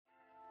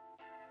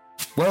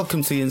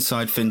Welcome to the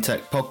Inside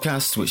Fintech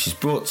podcast, which is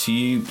brought to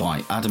you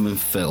by Adam and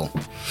Phil.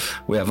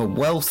 We have a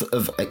wealth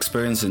of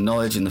experience and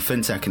knowledge in the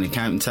fintech and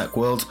accounting tech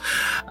world,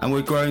 and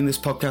we're growing this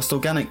podcast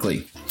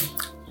organically.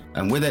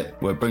 And with it,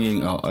 we're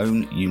bringing our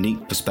own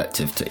unique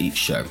perspective to each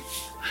show.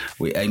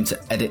 We aim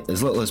to edit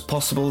as little as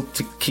possible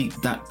to keep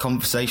that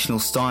conversational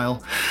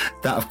style.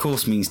 That, of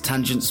course, means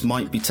tangents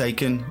might be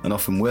taken, and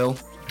often will,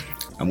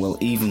 and we'll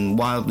even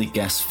wildly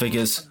guess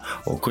figures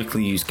or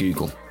quickly use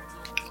Google.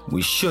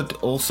 We should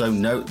also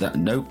note that at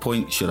no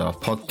point should our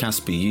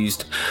podcast be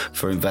used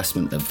for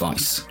investment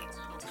advice.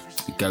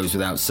 It goes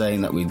without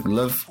saying that we'd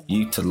love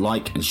you to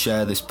like and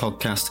share this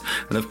podcast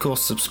and of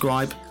course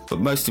subscribe, but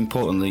most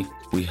importantly,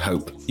 we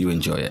hope you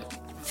enjoy it.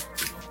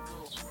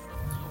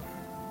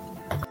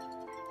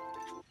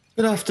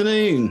 Good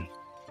afternoon.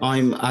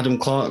 I'm Adam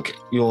Clark,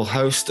 your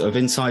host of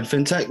Inside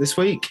Fintech this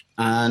week,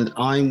 and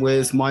I'm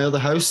with my other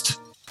host,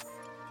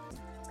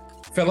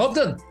 Phil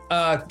Ogden,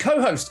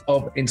 co-host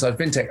of Inside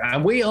Fintech,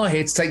 and we are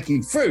here to take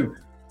you through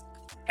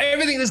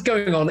everything that's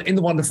going on in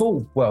the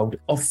wonderful world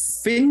of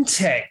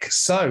fintech.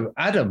 So,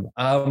 Adam,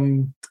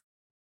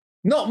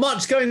 not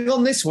much going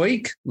on this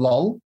week,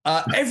 lol.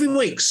 Every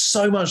week,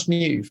 so much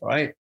news,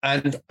 right?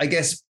 And I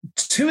guess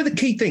two of the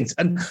key things,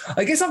 and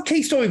I guess our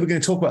key story we're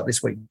going to talk about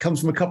this week comes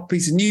from a couple of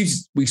pieces of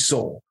news we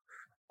saw.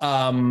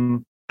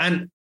 And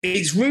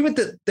it's rumored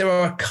that there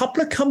are a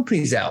couple of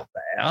companies out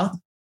there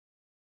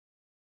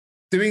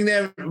doing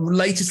their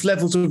latest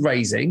levels of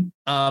raising.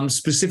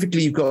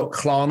 Specifically, you've got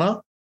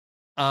Klarna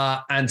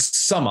and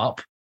SumUp,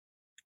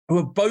 who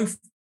are both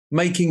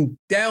making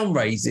down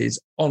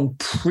raises on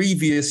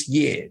previous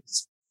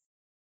years.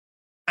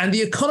 And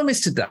The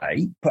Economist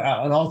today put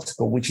out an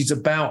article which is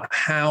about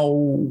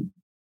how,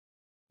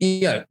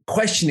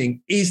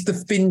 questioning, is the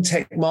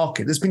fintech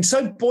market that's been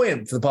so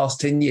buoyant for the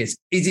past 10 years,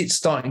 is it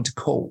starting to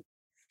cool?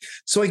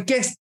 So I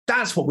guess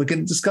that's what we're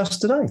going to discuss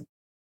today.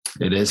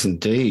 It is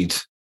indeed.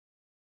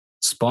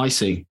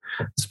 Spicy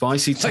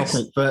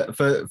topic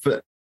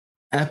for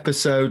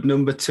episode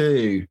number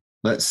 2.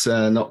 Let's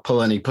not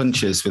pull any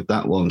punches with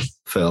that one,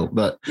 Phil.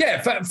 But yeah,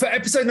 for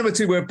episode number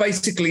 2, we're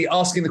basically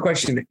asking the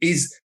question: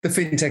 is the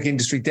fintech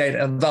industry dead,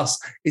 and thus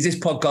is this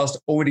podcast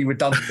already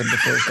redundant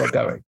before it's got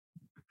going?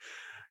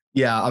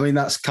 Yeah, I mean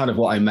that's kind of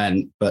what I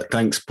meant. But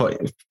thanks for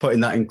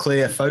putting that in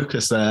clear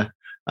focus there.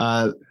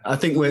 I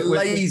think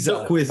we're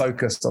stuck with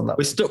focused on that.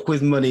 We're stuck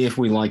with money if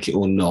we like it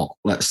or not.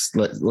 Let's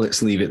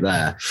leave it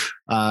there.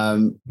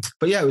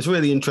 But yeah, it was a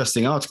really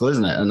interesting article,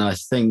 isn't it? And I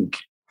think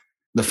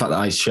the fact that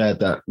I shared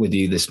that with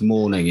you this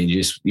morning and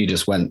you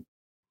just went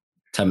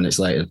 10 minutes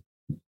later,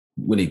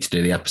 we need to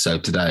do the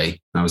episode today.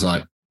 I was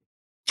like,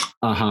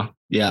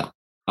 yeah,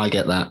 I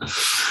get that.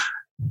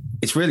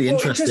 It's really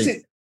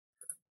interesting.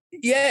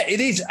 Yeah, it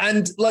is.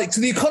 And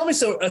so The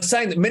Economist are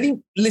saying that many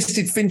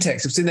listed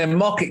fintechs have seen their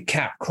market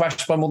cap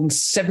crash by more than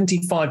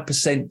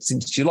 75%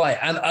 since July.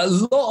 And a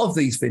lot of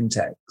these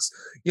fintechs,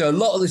 a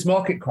lot of this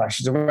market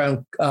crash is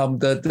around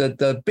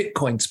the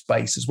Bitcoin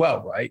space as well,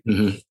 right?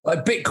 Mm-hmm.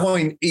 Like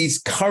Bitcoin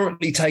is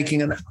currently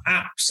taking an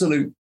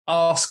absolute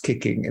ass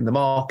kicking in the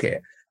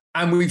market.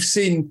 And we've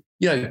seen,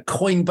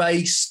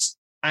 Coinbase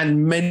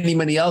and many,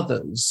 many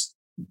others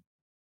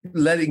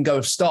letting go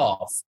of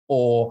staff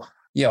or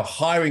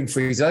hiring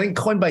freeze. I think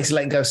Coinbase is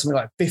letting go something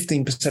like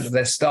 15% of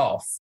their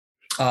staff.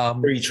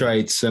 Free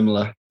trade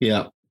similar.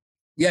 Yeah.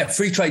 Yeah.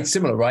 Free trade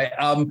similar. Right.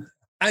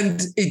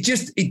 And it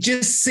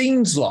just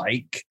seems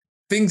like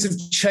things have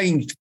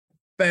changed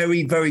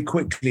very, very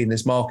quickly in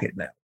this market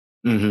now.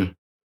 Mm-hmm.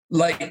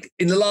 Like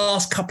in the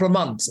last couple of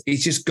months,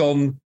 it's just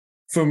gone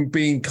from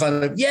being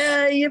kind of,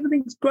 yay,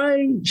 everything's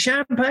great,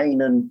 champagne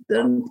and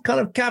kind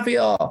of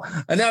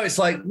caviar. And now it's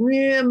like,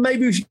 yeah,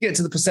 maybe we should get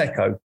to the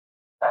Prosecco.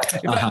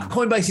 In fact,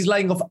 Coinbase is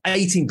laying off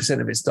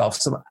 18% of its staff,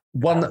 some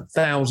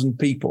 1,000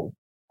 people.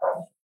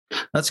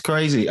 That's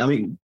crazy. I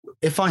mean,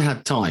 if I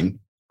had time,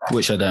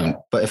 which I don't,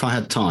 but if I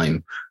had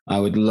time, I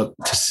would look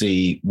to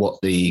see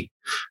what the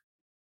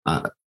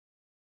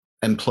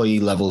employee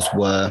levels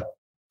were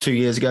 2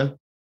 years ago.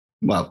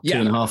 Well,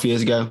 2.5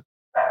 years ago.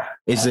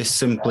 Is this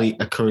simply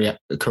a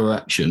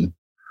correction,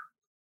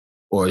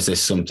 or is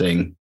this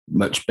something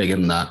much bigger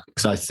than that?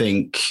 Because I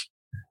think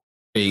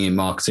being in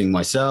marketing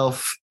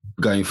myself,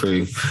 going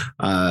through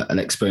an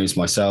experience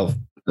myself at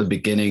the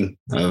beginning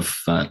of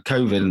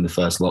COVID and the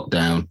first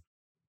lockdown,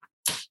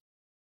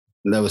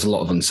 there was a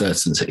lot of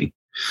uncertainty.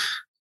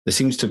 There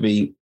seems to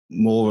be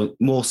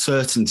more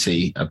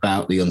certainty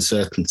about the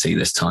uncertainty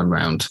this time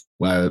round,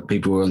 where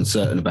people were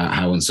uncertain about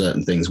how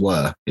uncertain things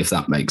were, if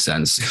that makes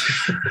sense.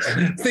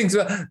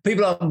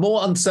 People are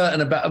more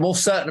certain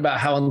about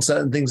how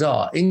uncertain things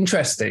are.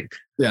 Interesting.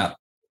 Yeah.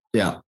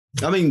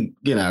 I mean,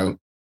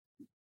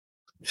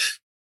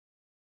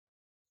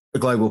 the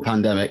global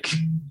pandemic,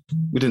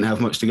 we didn't have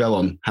much to go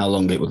on how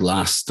long it would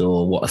last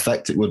or what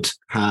effect it would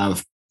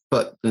have.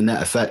 But the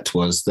net effect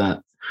was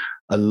that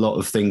a lot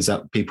of things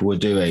that people were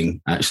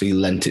doing actually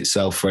lent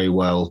itself very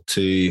well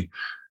to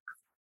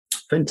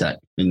fintech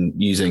and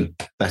using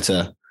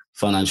better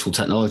financial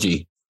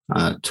technology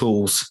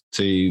tools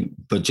to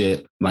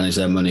budget, manage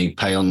their money,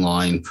 pay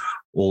online,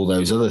 all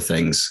those other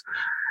things.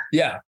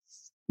 Yeah.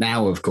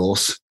 Now, of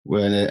course,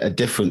 we're in a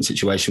different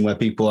situation where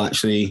people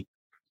actually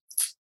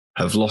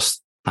have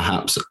lost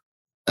perhaps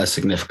a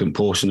significant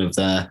portion of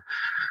their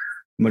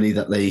money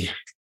that they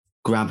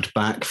grabbed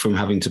back from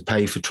having to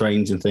pay for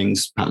trains and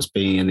things, perhaps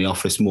being in the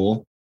office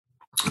more.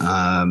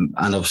 And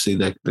obviously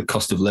the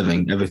cost of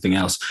living, everything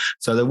else.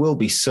 So there will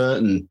be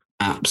certain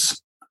apps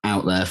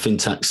out there,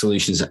 fintech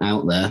solutions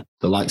out there,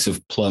 the likes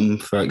of Plum,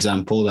 for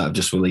example, that have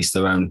just released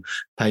their own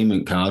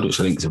payment card, which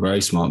I think is a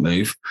very smart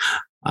move.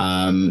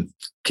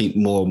 Keep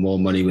more and more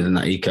money within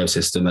that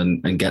ecosystem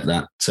and get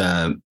that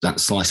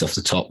slice off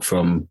the top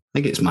from, I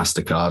think it's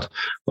MasterCard,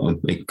 but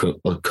it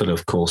could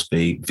of course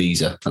be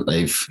Visa that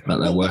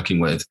they're working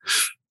with.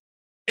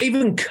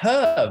 Even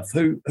Curve,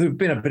 who've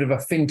been a bit of a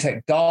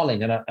fintech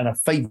darling and a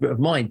favourite of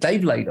mine,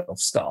 they've laid off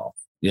staff.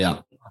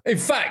 Yeah. In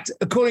fact,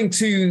 according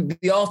to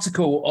the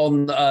article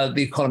on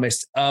The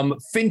Economist,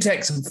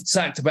 fintechs have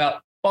sacked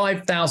about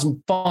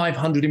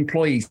 5,500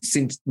 employees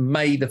since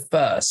May the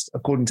 1st,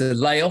 according to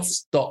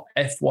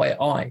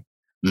layoffs.fyi,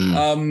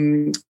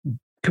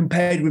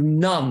 compared with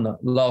none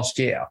last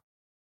year.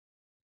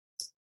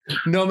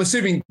 No, I'm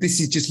assuming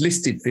this is just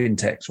listed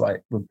fintechs,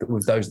 right,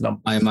 with those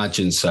numbers. I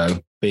imagine so.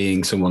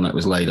 Being someone that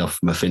was laid off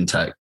from a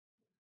fintech,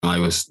 I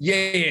was.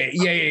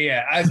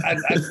 Yeah. And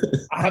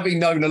having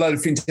known a load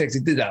of fintechs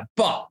that did that.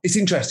 But it's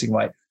interesting,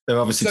 right? They're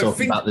obviously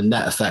talking about the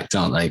net effect,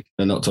 aren't they?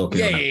 They're not talking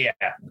about. Yeah.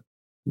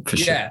 For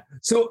sure. Yeah.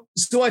 So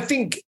I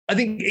think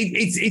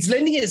it's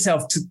lending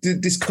itself to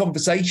this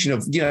conversation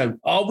of,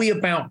 are we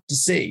about to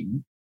see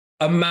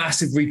a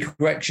massive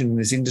recorrection in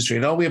this industry?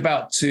 And are we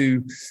about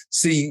to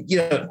see,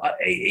 are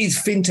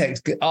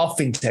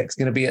fintechs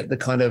going to be at the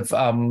kind of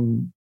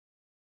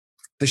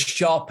the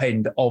sharp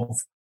end of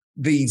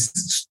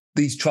these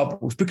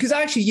troubles? Because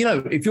actually,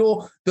 if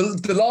you're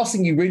the last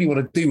thing you really want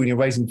to do when you're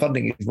raising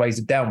funding is raise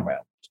a down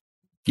round.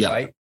 Yeah.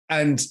 Right.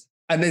 And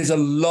there's a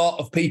lot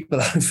of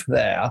people over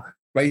there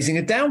raising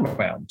a down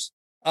round.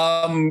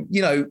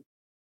 Other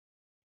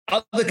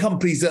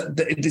companies that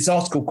this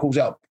article calls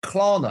out,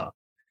 Klarna,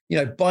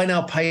 buy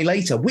now, pay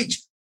later,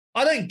 which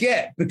I don't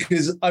get,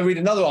 because I read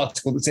another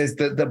article that says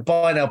that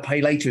buy now,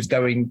 pay later is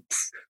going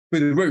through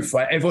the roof,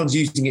 right? Everyone's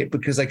using it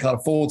because they can't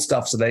afford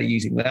stuff, so they're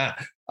using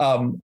that.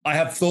 I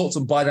have thoughts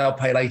on buy now,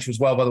 pay later as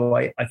well, by the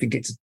way. I think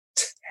it's a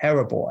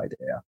terrible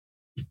idea,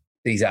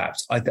 these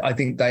apps. I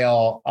think they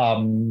are,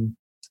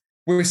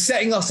 we're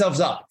setting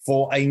ourselves up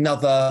for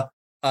another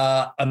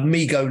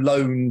Amigo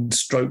loan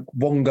stroke,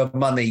 Wonga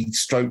money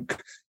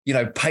stroke,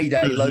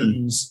 payday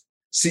loans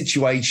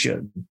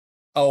situation,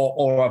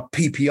 or a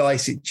PPI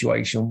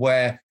situation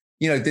where,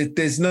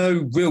 there's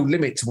no real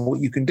limit to what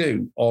you can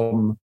do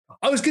on.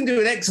 I was going to do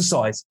an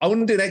exercise. I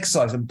want to do an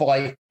exercise and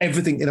buy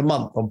everything in a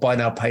month on buy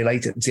now, pay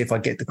later and see if I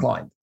get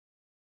declined.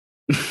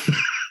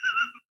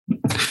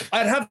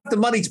 I'd have the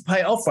money to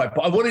pay it off, right?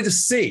 But I wanted to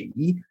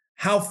see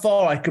how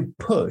far I could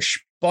push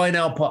buy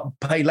now,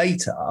 pay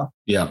later.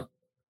 Yeah.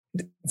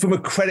 From a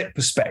credit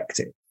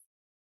perspective,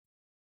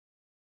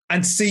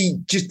 and see,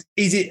 just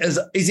is it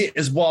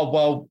as wild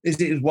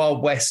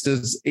west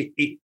as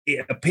it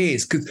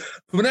appears? Because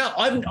for now,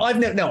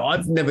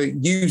 I've never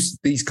used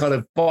these kind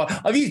of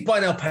I've used buy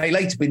now, pay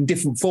later, but in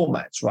different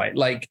formats, right?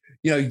 Like,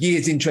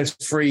 years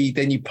interest free,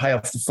 then you pay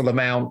off the full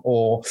amount,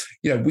 or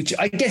which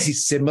I guess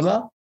is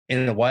similar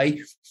in a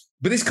way.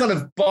 But this kind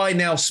of buy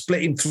now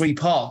split in three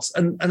parts,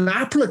 and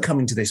Apple are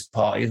coming to this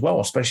party as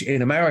well, especially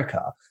in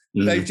America.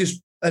 They've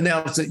just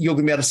announced that you're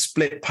going to be able to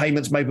split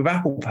payments made with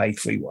Apple Pay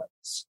 3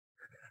 ways.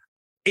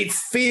 It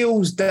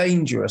feels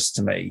dangerous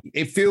to me.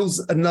 It feels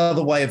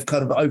another way of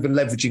kind of over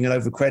leveraging and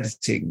over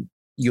crediting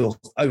your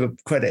over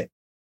credit.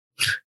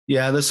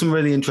 Yeah, there's some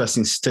really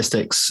interesting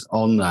statistics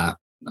on that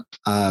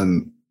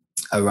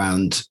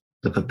around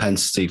the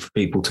propensity for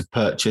people to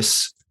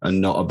purchase and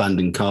not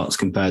abandon carts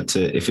compared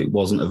to if it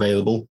wasn't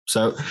available.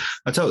 So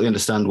I totally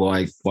understand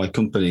why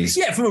companies...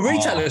 Yeah, from a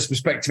retailer's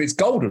perspective, it's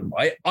golden,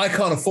 right? I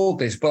can't afford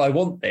this, but I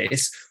want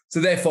this. So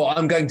therefore,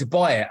 I'm going to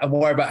buy it and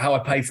worry about how I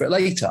pay for it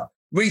later.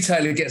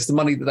 Retailer gets the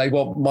money that they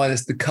want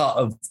minus the cut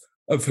of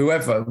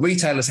whoever.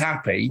 Retailer's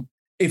happy.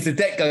 If the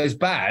debt goes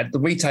bad, the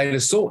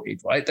retailer's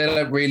sorted, right? They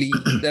don't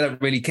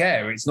really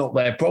care. It's not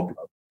their problem.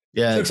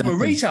 Yeah. So exactly.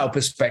 From a retail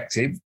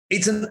perspective,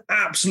 it's an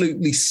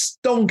absolutely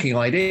stonking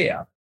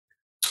idea.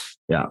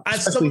 Yeah,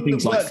 especially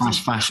things like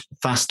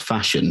fast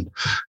fashion,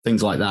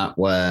 things like that,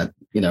 where,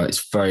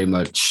 it's very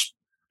much,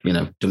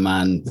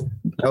 demand,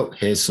 oh,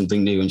 here's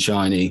something new and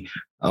shiny.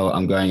 Oh,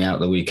 I'm going out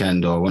the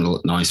weekend, or I want to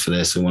look nice for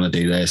this. I want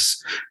to do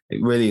this.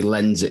 It really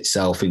lends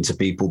itself into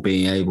people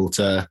being able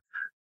to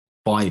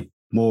buy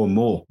more and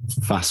more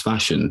fast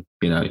fashion.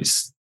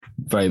 It's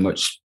very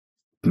much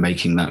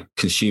making that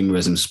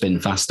consumerism spin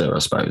faster, I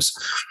suppose.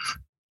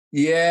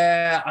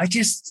 Yeah, I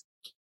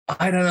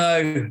don't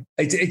know.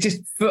 I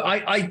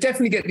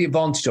definitely get the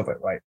advantage of it,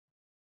 right?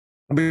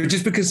 But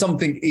just because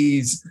something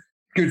is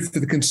good for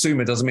the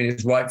consumer doesn't mean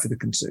it's right for the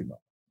consumer.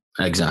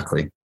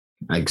 Exactly.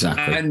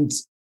 And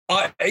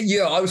I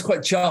was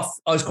quite chuffed.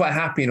 I was quite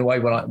happy in a way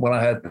when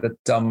I heard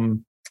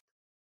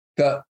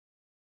that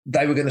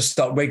they were going to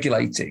start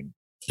regulating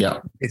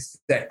this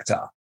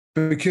sector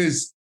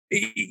because,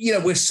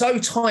 we're so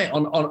tight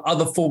on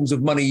other forms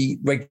of money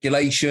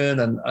regulation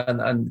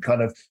and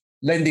kind of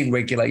lending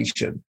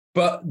regulation.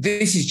 But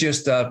this is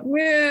just,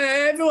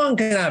 everyone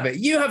can have it.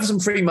 You have some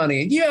free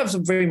money, and you have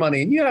some free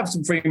money, and you have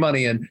some free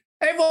money, and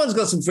everyone's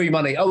got some free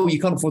money. Oh, you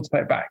can't afford to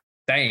pay it back.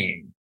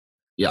 Dang.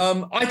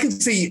 Yeah. I can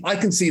see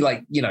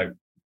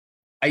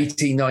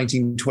 18,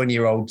 19,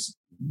 20-year-olds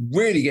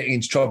really getting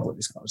into trouble with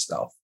this kind of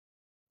stuff.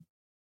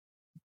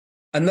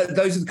 And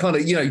those are the kind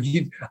of,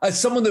 as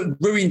someone that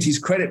ruined his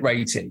credit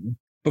rating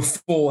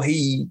before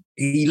he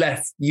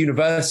left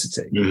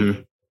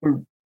university,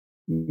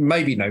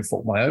 maybe no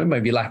fault of my own,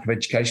 maybe lack of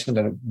education,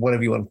 I don't know,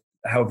 however you want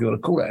to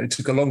call it. It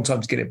took a long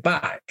time to get it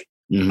back.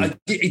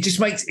 It just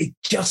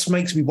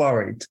makes me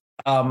worried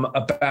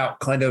about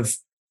kind of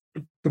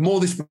the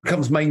more this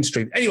becomes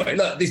mainstream. Anyway,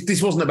 look,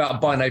 this wasn't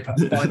about buy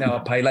now,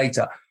 pay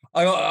later.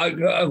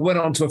 I went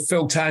on to a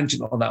Phil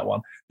tangent on that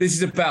one. This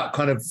is about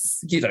kind of,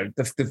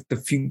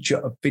 the future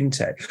of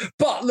fintech.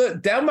 But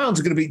look, down rounds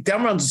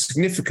are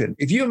significant.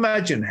 If you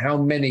imagine how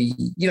many,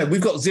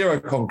 we've got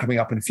Xerocon coming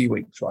up in a few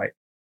weeks, right?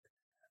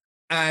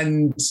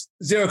 And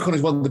Xerocon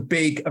is one of the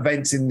big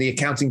events in the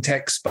accounting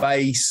tech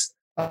space.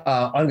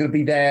 I'm going to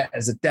be there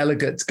as a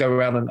delegate to go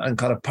around and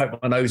kind of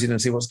poke my nose in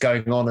and see what's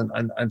going on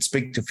and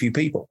speak to a few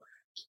people.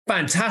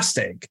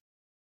 Fantastic.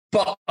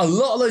 But a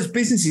lot of those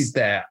businesses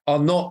there are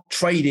not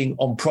trading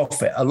on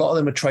profit. A lot of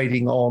them are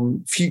trading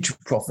on future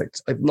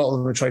profits. A lot of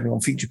them are trading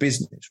on future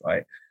business,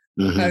 right?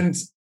 Mm-hmm. And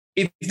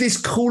if this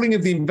cooling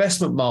of the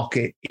investment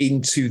market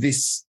into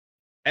this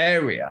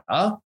area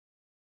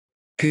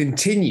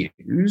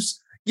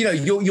continues,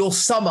 your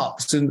sum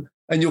ups and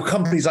your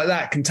companies like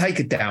that can take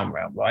a down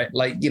round, right?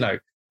 Like,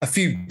 a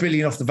few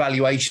billion off the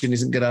valuation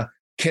isn't going to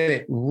kill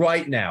it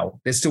right now.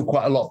 There's still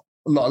quite a lot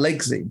of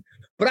legs in.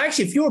 But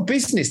actually, if you're a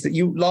business that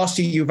last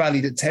year you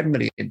valued at 10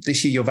 million,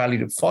 this year you're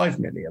valued at 5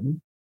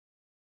 million,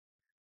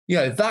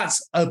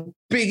 that's a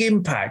big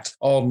impact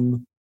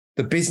on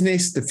the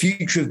business, the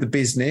future of the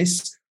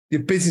business, the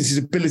business's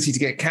ability to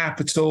get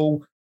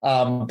capital,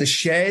 the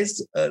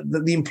shares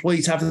that the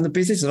employees have in the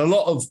business. And a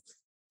lot of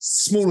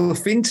smaller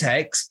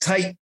fintechs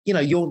take,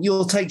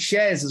 you'll take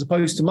shares as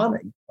opposed to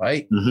money,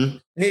 right? Mm-hmm.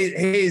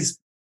 Here's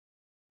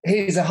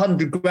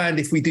 $100,000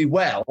 if we do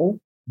well,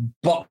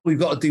 but we've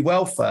got to do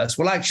well first.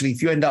 Well, actually,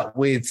 if you end up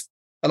with,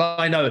 and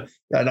I know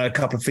a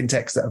couple of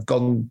fintechs that have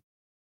gone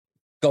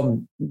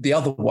the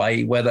other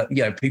way, where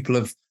people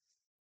have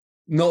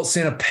not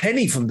seen a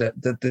penny from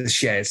the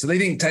shares, so they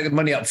didn't take the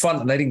money up front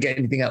and they didn't get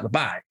anything out the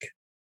back.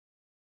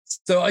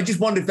 So I just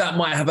wonder if that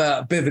might have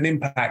a bit of an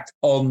impact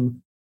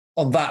on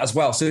that as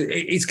well. So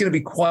it's going to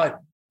be quite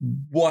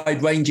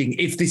wide ranging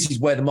if this is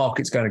where the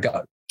market's going to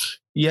go.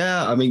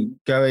 Yeah, I mean,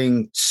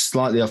 going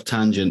slightly off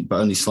tangent,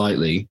 but only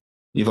slightly.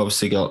 You've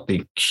obviously got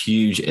the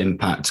huge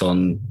impact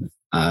on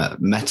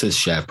Meta's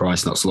share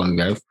price not so long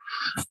ago.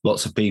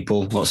 Lots of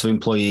people, lots of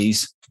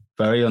employees,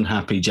 very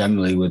unhappy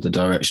generally with the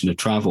direction of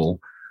travel.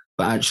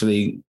 But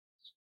actually,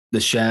 the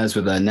shares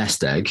were their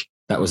nest egg.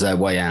 That was their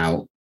way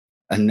out.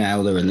 And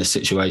now they're in this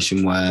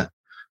situation where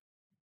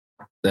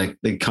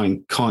they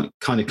kind of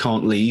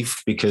can't leave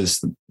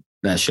because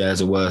their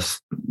shares are worth,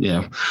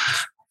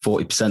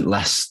 40%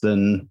 less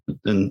than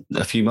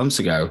a few months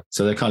ago.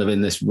 So they're kind of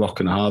in this rock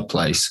and a hard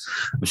place.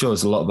 I'm sure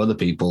there's a lot of other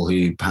people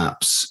who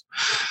perhaps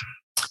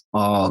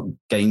are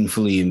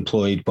gainfully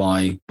employed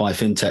by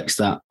fintechs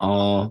that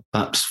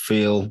perhaps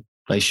feel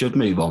they should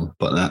move on,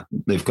 but that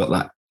they've got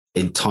that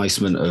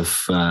enticement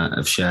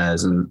of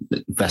shares and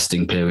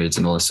vesting periods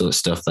and all this sort of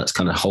stuff that's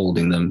kind of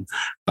holding them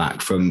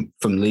back from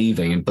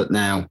leaving. But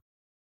now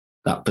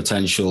that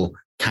potential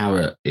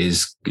carrot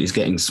is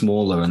getting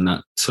smaller, and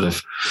that sort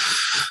of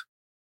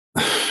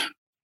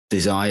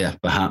desire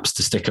perhaps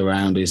to stick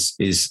around is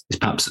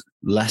perhaps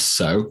less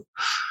so.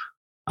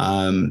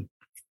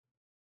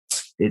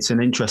 It's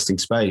an interesting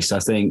space. I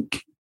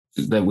think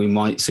that we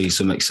might see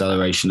some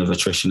acceleration of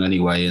attrition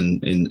anyway in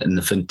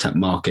the fintech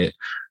market,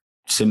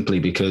 simply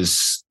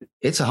because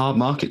it's a hard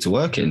market to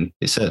work in.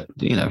 It's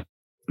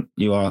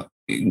you are,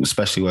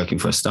 especially working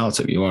for a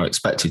startup, you are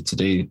expected to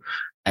do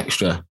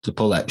extra, to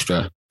pull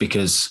extra,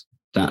 because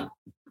that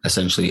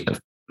essentially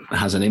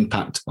has an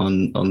impact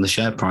on the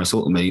share price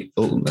ultimately,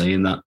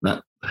 and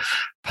that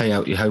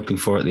payout you're hoping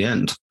for at the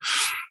end.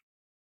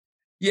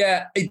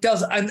 Yeah, it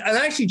does. And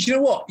actually, do you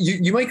know what?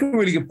 You make a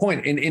really good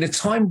point. In a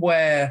time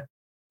where,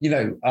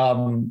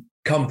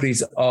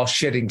 companies are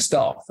shedding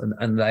staff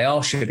and they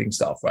are shedding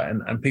staff, right?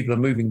 And people are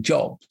moving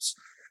jobs.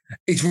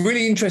 It's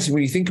really interesting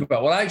when you think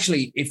about, well,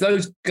 actually, if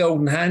those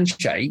golden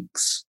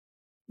handshakes,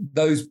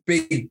 those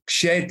big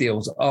share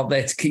deals aren't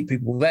there to keep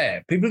people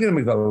there, people are going to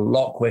move a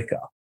lot quicker.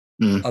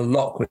 A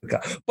lot quicker.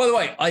 By the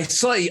way, I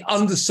slightly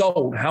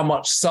undersold how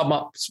much sum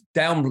up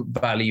down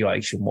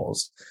valuation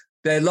was.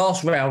 Their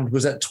last round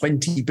was at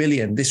 20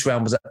 billion. This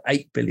round was at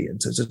 8 billion.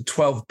 So it's a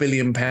 12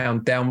 billion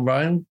pound down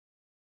round.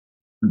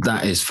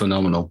 That is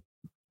phenomenal.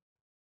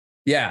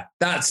 Yeah,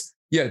 that's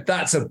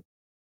a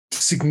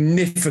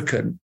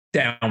significant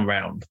down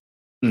round.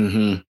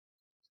 Mm-hmm.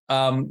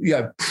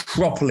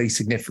 properly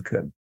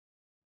significant.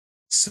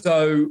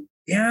 So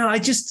yeah, I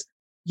just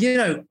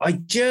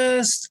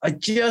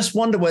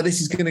wonder where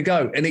this is going to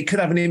go, and it could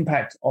have an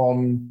impact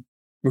on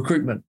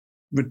recruitment,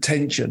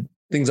 retention,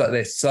 things like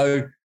this.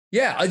 So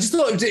yeah, I just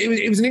thought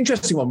it was an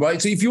interesting one,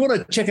 right? So if you want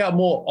to check out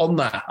more on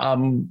that,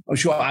 I'm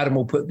sure Adam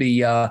will put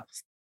the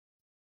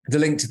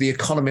link to the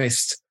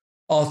Economist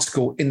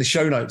article in the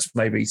show notes,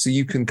 maybe, so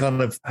you can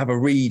kind of have a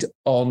read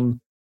on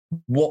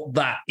what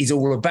that is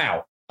all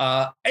about.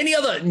 Any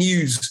other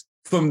news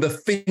from the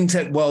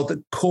fintech world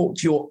that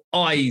caught your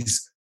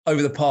eyes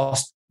over the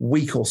past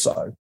week or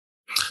so?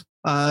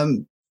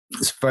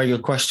 It's a very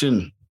good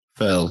question,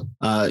 Phil.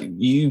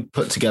 You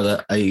put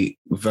together a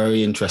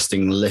very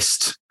interesting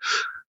list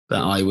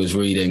that I was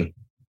reading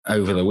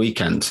over the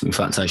weekend. In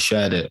fact, I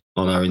shared it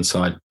on our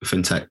Inside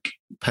Fintech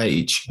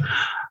page.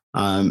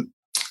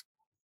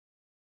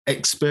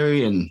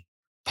 Experian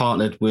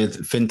partnered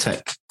with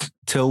Fintech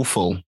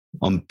Tilful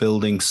on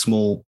building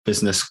small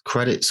business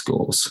credit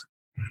scores.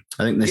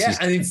 I think this is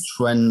a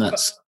trend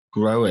that's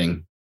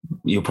growing.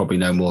 You'll probably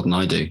know more than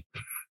I do.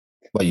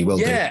 Well, you will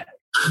do.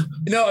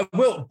 No, I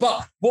will.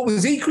 But what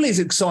was equally as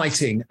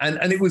exciting,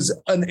 and it was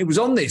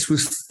on this,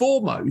 was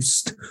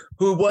Foremost,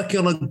 who are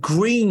working on a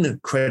green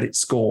credit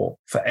score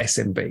for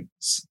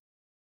SMBs.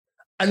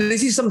 And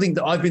this is something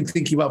that I've been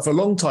thinking about for a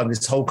long time,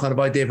 this whole kind of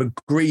idea of a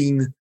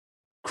green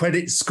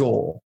credit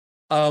score.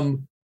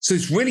 So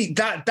it's really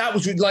that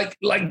was like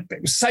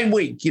same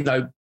week,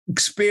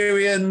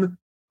 Experian,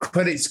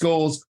 credit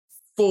scores,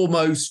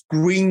 Foremost,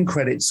 green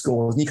credit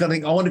scores. And you kind of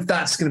think, I wonder if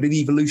that's going to be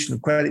the evolution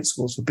of credit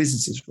scores for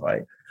businesses,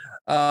 right?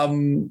 I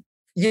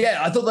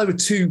thought they were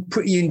two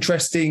pretty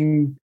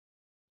interesting,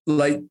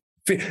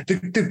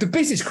 the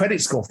business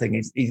credit score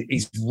thing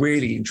is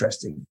really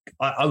interesting.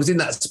 I was in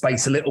that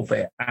space a little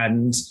bit,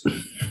 and,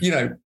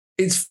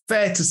 it's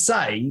fair to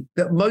say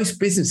that most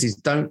businesses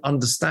don't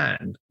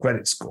understand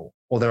credit score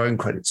or their own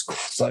credit score.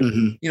 So,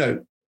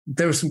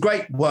 there was some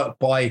great work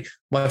by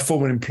my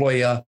former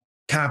employer,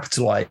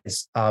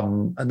 Capitalize,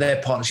 and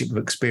their partnership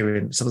with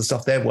Experian. Some of the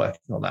stuff they're working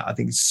on that, I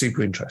think is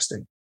super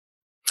interesting.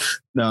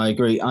 No, I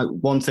agree.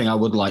 One thing I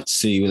would like to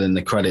see within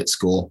the credit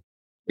score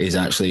is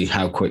actually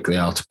how quick they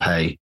are to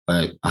pay.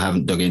 I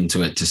haven't dug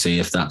into it to see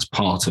if that's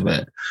part of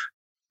it.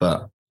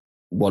 But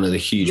one of the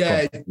huge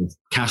problems with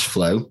cash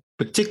flow,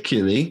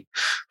 particularly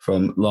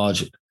from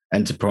large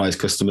enterprise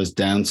customers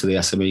down to the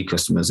SME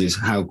customers, is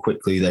how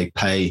quickly they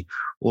pay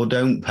or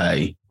don't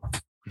pay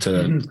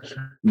to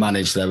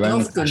manage their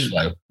own cash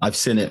flow. I've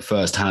seen it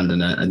firsthand,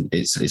 and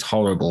it's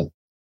horrible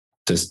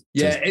to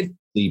see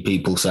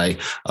people say,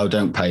 "Oh,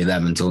 don't pay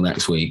them until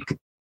next week."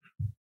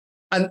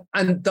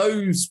 And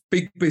those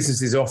big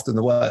businesses are often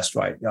the worst,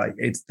 right? Like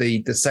it's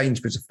the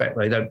Sainsbury's effect.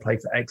 They don't pay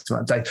for X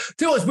amount of days.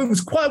 It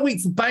was quite a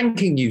week for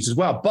banking news as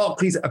well.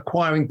 Barclays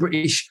acquiring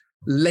British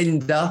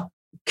lender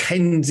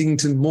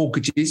Kensington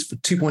Mortgages for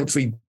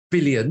 2.3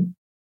 billion.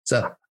 It's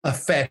a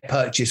fair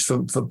purchase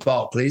for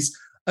Barclays.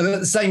 And at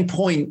the same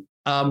point,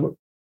 Revolut,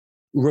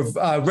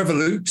 I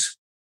was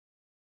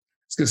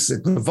going to say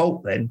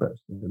Revolt then, but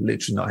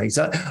literally not how you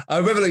say it.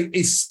 Revolut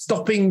is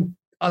stopping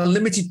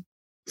unlimited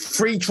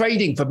free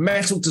trading for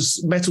metal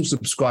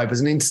subscribers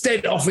and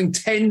instead offering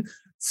 10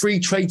 free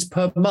trades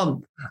per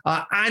month.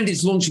 And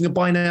it's launching a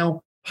buy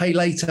now, pay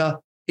later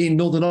in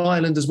Northern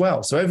Ireland as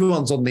well. So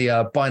everyone's on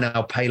the buy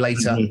now, pay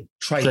later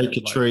trade. Take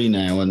a tree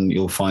now and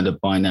you'll find a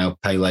buy now,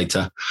 pay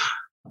later.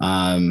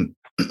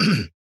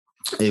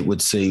 It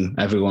would seem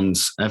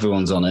everyone's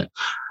on it.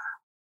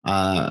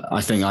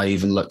 I think I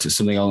even looked at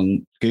something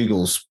on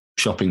Google's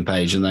shopping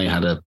page and they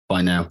had a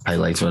buy now, pay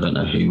later. I don't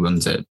know who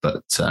runs it,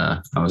 but I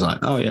was like,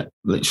 oh yeah,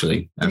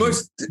 literally everyone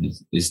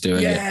is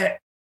doing it.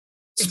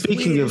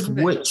 Speaking of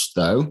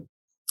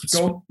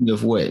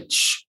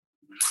which,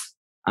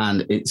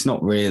 and it's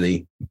not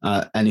really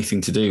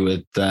anything to do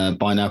with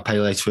buy now, pay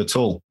later at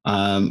all.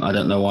 I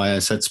don't know why I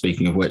said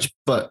speaking of which,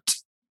 but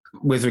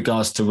with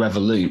regards to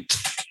Revolut,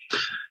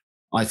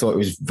 I thought it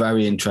was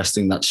very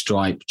interesting that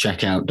Stripe,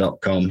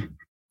 Checkout.com,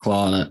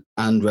 Klarna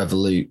and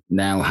Revolut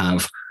now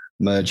have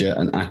merger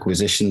and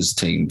acquisitions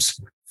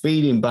teams,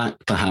 feeding back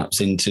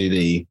perhaps into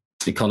the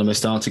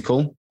Economist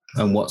article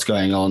and what's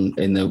going on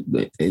in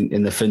the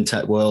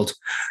fintech world.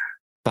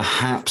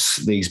 Perhaps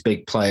these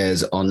big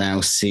players are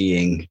now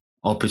seeing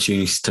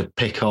opportunities to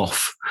pick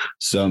off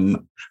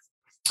some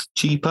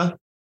cheaper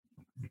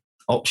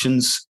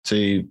options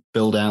to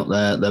build out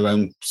their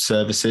own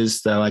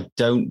services, though I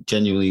don't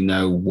genuinely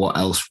know what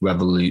else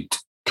Revolut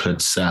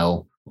could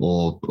sell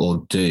or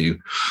do.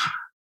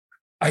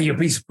 You'll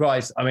be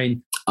surprised. I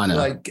mean, I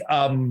know.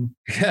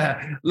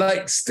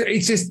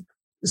 It's just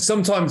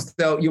sometimes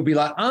you'll be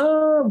like,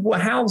 well,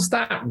 how's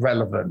that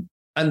relevant?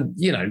 And,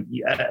 you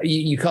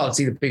can't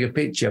see the bigger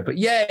picture. But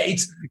yeah,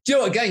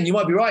 again, you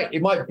might be right.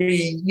 It might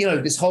be,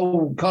 this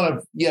whole kind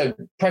of,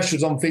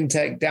 pressures on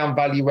fintech, down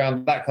value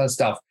around that kind of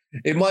stuff.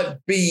 It might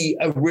be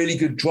a really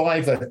good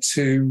driver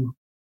to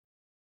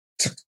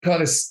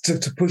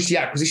push the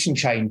acquisition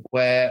chain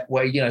where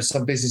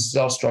some businesses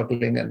are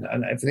struggling and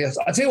everything else.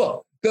 I tell you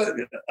what,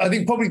 I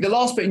think probably the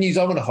last bit of news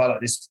I want to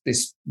highlight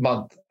this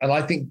month, and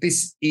I think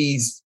this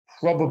is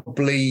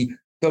probably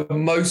the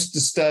most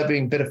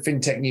disturbing bit of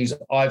fintech news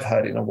I've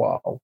heard in a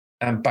while,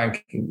 and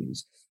banking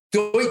news.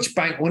 Deutsche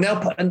Bank will now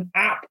put an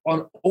app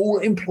on all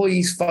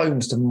employees'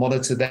 phones to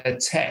monitor their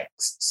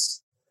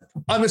texts.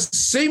 I'm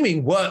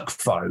assuming work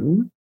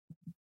phone.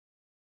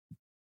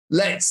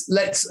 Let's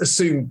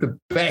assume the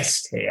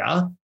best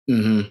here.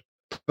 Mm-hmm.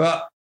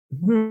 But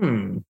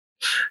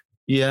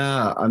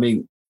yeah, I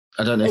mean,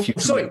 I don't know if you.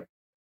 Sorry,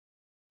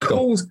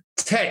 calls,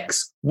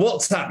 texts,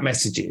 WhatsApp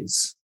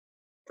messages.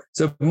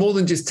 So more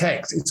than just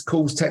text, it's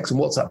calls, texts, and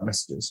WhatsApp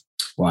messages.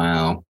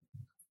 Wow.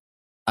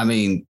 I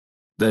mean,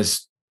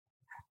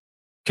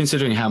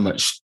 considering how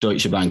much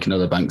Deutsche Bank and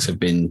other banks have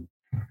been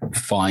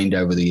fined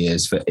over the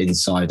years for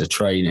insider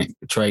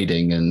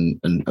trading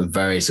and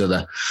various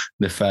other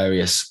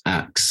nefarious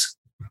acts,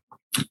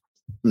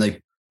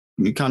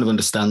 you kind of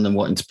understand them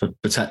wanting to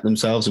protect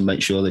themselves and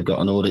make sure they've got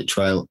an audit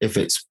trail if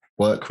it's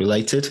work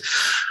related.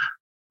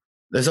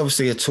 There's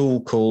obviously a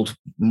tool called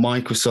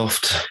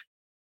Microsoft,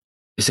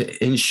 is it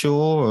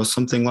Insure or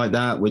something like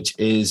that, which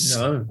is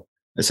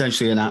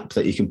essentially an app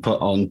that you can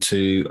put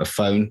onto a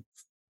phone,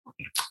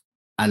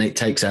 and it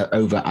takes out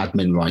over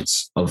admin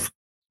rights of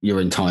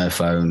your entire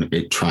phone.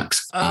 It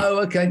tracks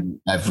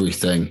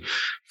everything.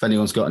 If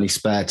anyone's got any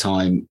spare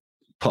time,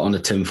 put on a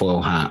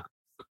tinfoil hat,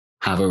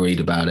 have a read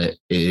about it.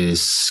 It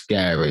is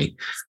scary.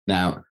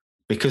 Now,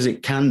 because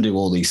it can do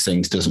all these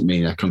things doesn't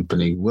mean a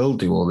company will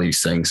do all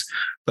these things,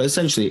 but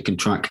essentially it can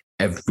track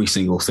every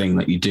single thing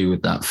that you do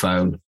with that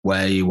phone,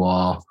 where you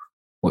are,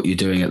 what you're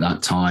doing at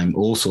that time,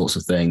 all sorts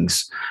of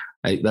things.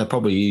 They're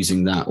probably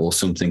using that or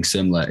something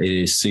similar. It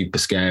is super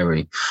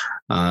scary.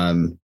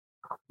 And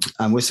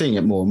we're seeing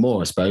it more and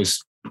more, I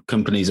suppose.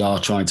 Companies are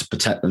trying to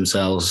protect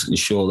themselves,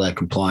 ensure they're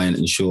compliant,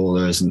 ensure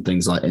there isn't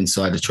things like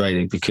insider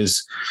trading,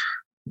 because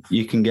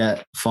you can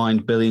get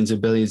fined billions and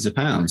billions of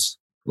pounds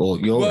or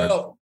euros.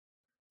 Well,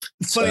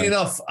 funny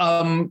enough,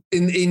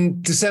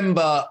 in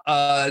December,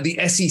 the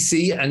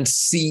SEC and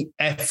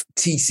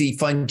CFTC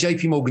fined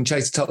JP Morgan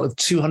Chase a total of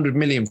 $200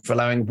 million for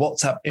allowing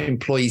WhatsApp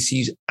employees to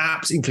use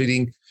apps,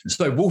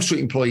 Wall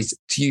Street employees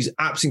to use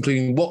apps,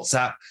 including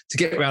WhatsApp, to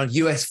get around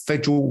US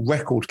federal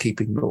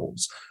record-keeping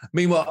laws.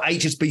 Meanwhile,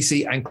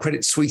 HSBC and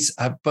Credit Suisse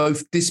have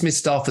both dismissed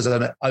staff as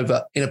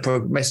over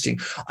inappropriate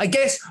messaging. I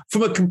guess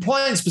from a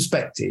compliance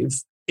perspective,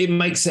 it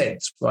makes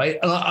sense, right?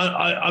 And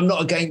I'm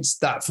not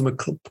against that from a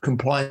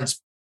compliance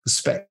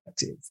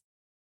perspective.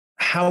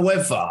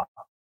 However,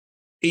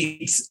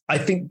 I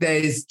think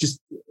there's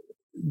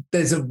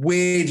a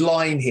weird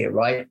line here,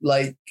 right?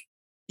 Like,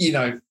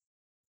 it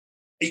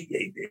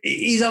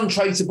is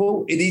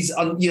untraceable. It is,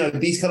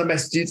 these kind of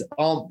messages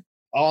aren't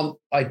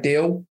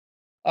ideal.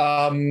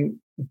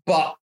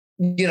 But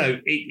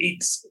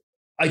it's.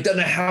 I don't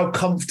know how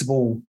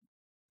comfortable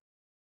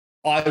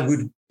I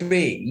would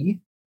be,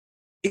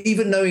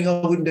 even knowing I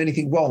wouldn't do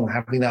anything wrong,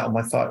 having that on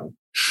my phone.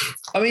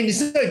 I mean,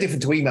 it's no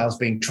different to emails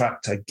being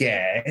tracked, I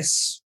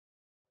guess.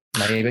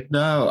 Maybe.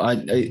 No,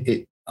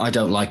 I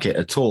don't like it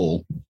at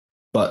all.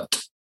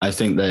 But I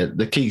think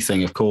the key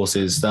thing, of course,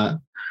 is that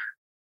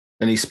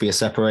there needs to be a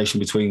separation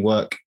between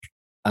work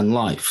and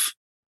life.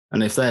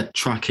 And if they're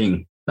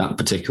tracking that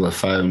particular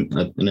phone,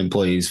 an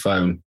employee's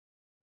phone,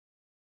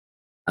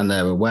 and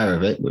they're aware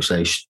of it, which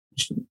they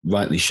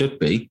rightly should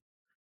be,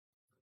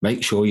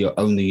 make sure you're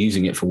only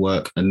using it for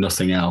work and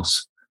nothing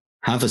else.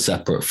 Have a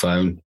separate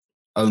phone,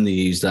 only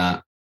use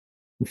that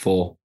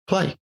for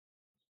play.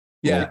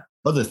 Yeah.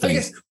 Other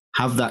things.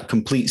 Have that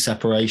complete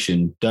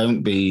separation.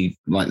 Don't be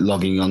like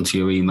logging onto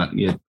your email,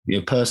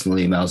 your personal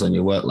emails on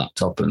your work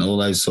laptop and all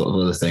those sort of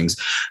other things.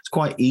 It's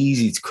quite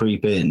easy to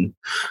creep in,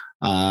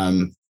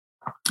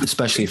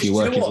 especially if you're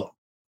working.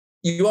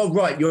 You are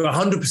right. You're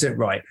 100%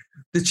 right.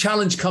 The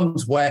challenge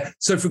comes where,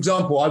 so for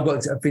example, I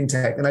worked at a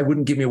fintech and they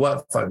wouldn't give me a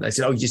work phone. They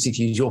said, you just need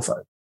to use your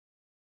phone.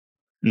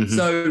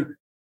 Mm-hmm.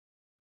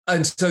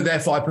 So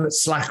therefore I put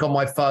Slack on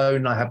my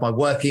phone. I have my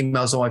work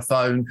emails on my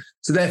phone.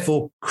 So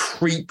therefore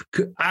creep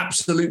could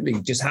absolutely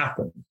just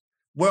happen.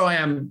 Where I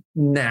am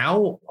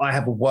now, I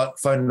have a work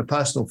phone and a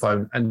personal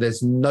phone, and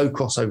there's no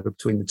crossover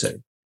between the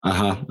two.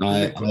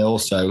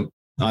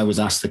 I was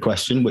asked the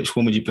question, which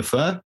one would you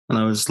prefer? And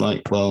I was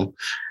like, well,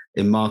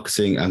 in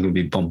marketing, I'm going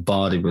to be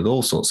bombarded with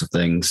all sorts of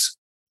things.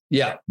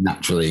 Yeah.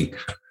 Naturally,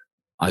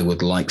 I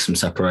would like some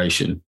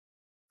separation.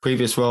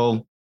 Previous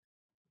role,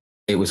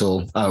 it was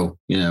all,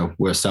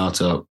 we're a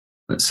startup,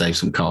 let's save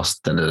some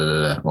cost,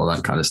 all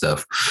that kind of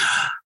stuff.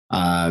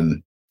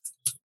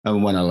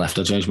 And when I left,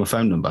 I changed my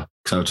phone number.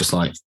 So I was just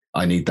like,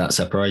 I need that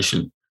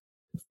separation,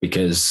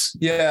 because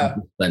I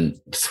spent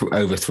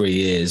over 3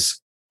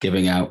 years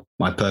giving out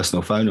my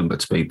personal phone number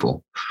to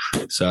people.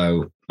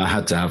 So I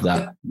had to have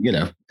that,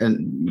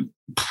 and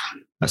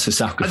that's a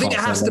sacrifice. I think it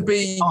has to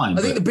be,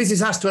 the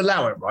business has to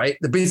allow it, right?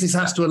 The business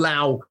has to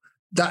allow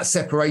that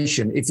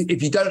separation.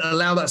 If you don't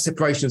allow that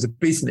separation as a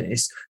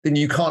business, then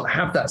you can't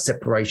have that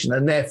separation.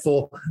 And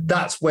therefore,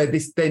 that's where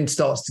this then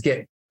starts to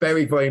get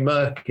very, very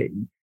murky,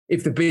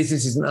 if the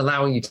business isn't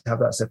allowing you to have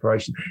that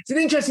separation. It's an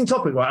interesting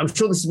topic, right? I'm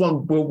sure this is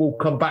one we'll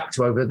come back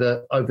to over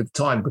the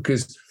time,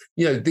 because,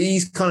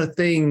 these kind of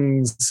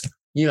things,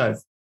 I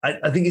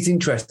think it's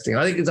interesting.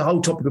 I think it's a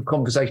whole topic of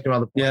conversation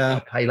around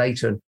the pay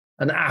later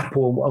and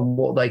Apple and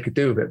what they could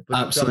do with it. But,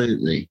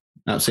 Absolutely.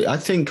 I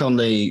think on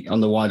the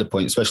wider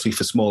point, especially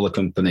for smaller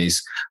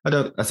companies,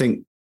 I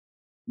think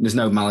there's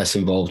no malice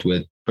involved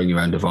with bring your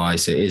own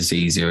device. It is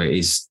easier. It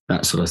is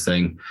that sort of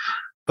thing.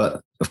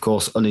 But of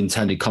course,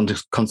 unintended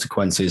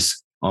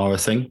consequences are a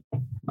thing.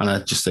 And I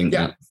just think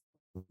that,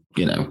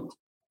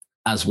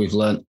 as we've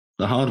learned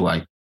the hard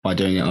way by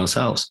doing it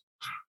ourselves.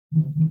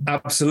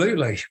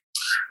 Absolutely.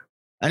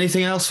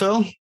 Anything else,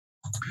 Phil?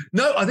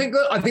 No, I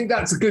think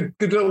that's a good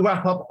little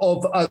wrap up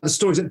of the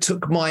stories that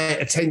took my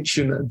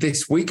attention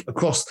this week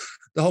across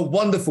the whole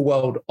wonderful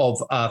world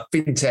of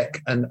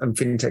fintech and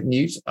fintech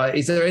news.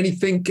 Is there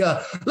anything?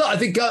 Look, I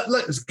think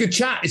it's a good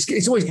chat.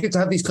 It's always good to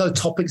have these kind of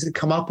topics that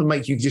come up and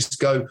make you just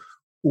go,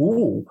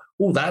 "Oh,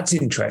 that's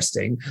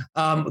interesting,"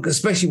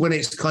 especially when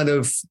it's kind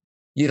of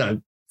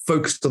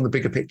focused on the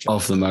bigger picture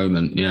of the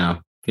moment. Yeah,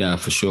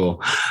 for sure.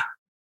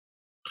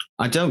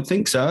 I don't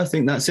think so. I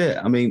think that's it.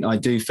 I mean, I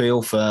do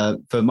feel for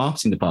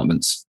marketing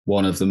departments.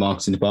 One of the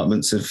marketing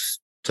departments have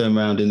turned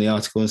around in the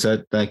article and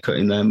said they're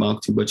cutting their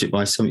marketing budget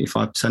by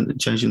 75%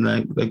 and changing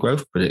their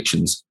growth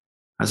predictions.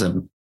 Has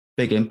a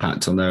big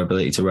impact on their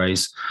ability to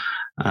raise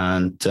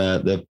and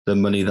the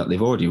money that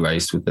they've already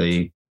raised with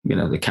the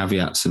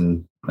caveats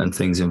and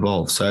things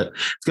involved. So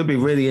it's going to be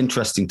really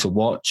interesting to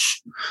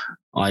watch.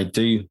 I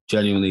do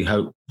genuinely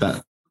hope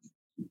that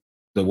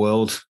the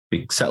world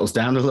settles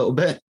down a little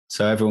bit,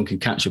 so everyone can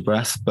catch a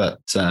breath. But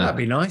that'd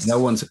be nice. No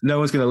one's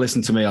going to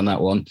listen to me on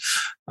that one.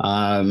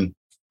 But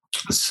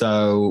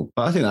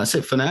I think that's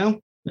it for now.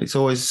 It's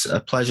always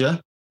a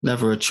pleasure,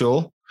 never a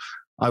chore.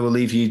 I will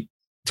leave you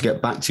to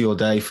get back to your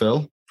day,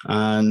 Phil,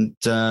 and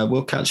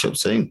we'll catch up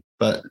soon.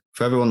 But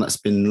for everyone that's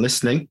been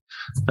listening,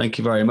 thank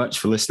you very much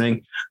for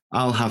listening.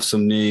 I'll have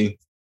some new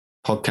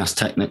podcast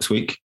tech next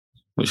week,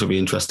 which will be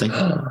interesting.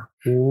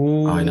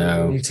 Ooh, I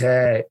know. New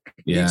tech.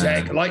 Yeah. New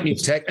tech. I like new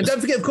tech. And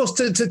don't forget, of course,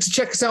 to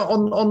check us out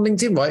on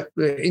LinkedIn, right?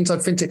 Inside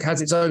Fintech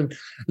has its own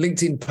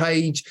LinkedIn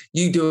page.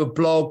 You do a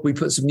blog. We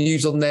put some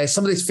news on there.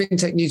 Some of this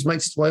fintech news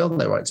makes its way on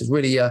there, right? So it's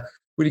really,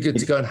 really good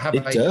to go and have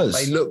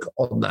a look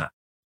on that.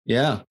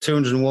 Yeah.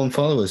 201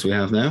 followers we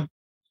have now.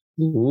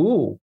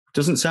 Ooh.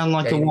 Doesn't sound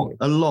like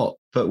a lot,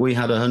 but we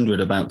had 100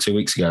 about 2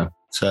 weeks ago.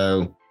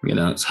 So,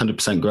 it's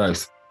 100%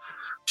 growth.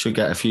 Should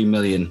get a few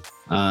million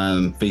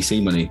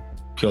VC money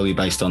purely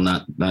based on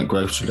that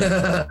growth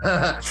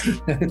trajectory.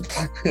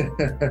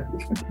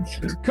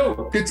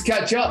 Cool. Good to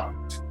catch up.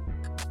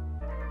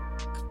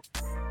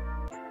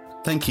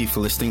 Thank you for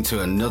listening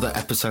to another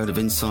episode of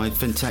Inside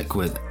Fintech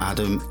with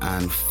Adam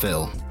and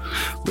Phil.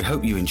 We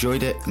hope you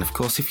enjoyed it. And of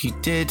course, if you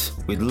did,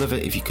 we'd love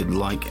it if you could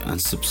like and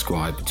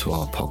subscribe to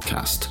our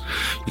podcast.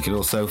 You can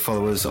also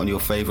follow us on your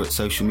favorite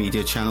social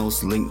media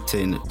channels,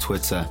 LinkedIn,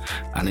 Twitter,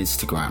 and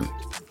Instagram.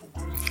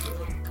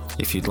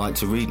 If you'd like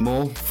to read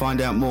more,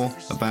 find out more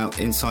about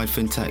Inside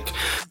Fintech,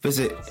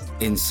 visit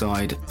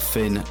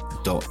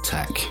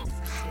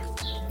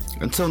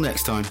insidefin.tech. Until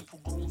next time,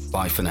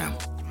 bye for now.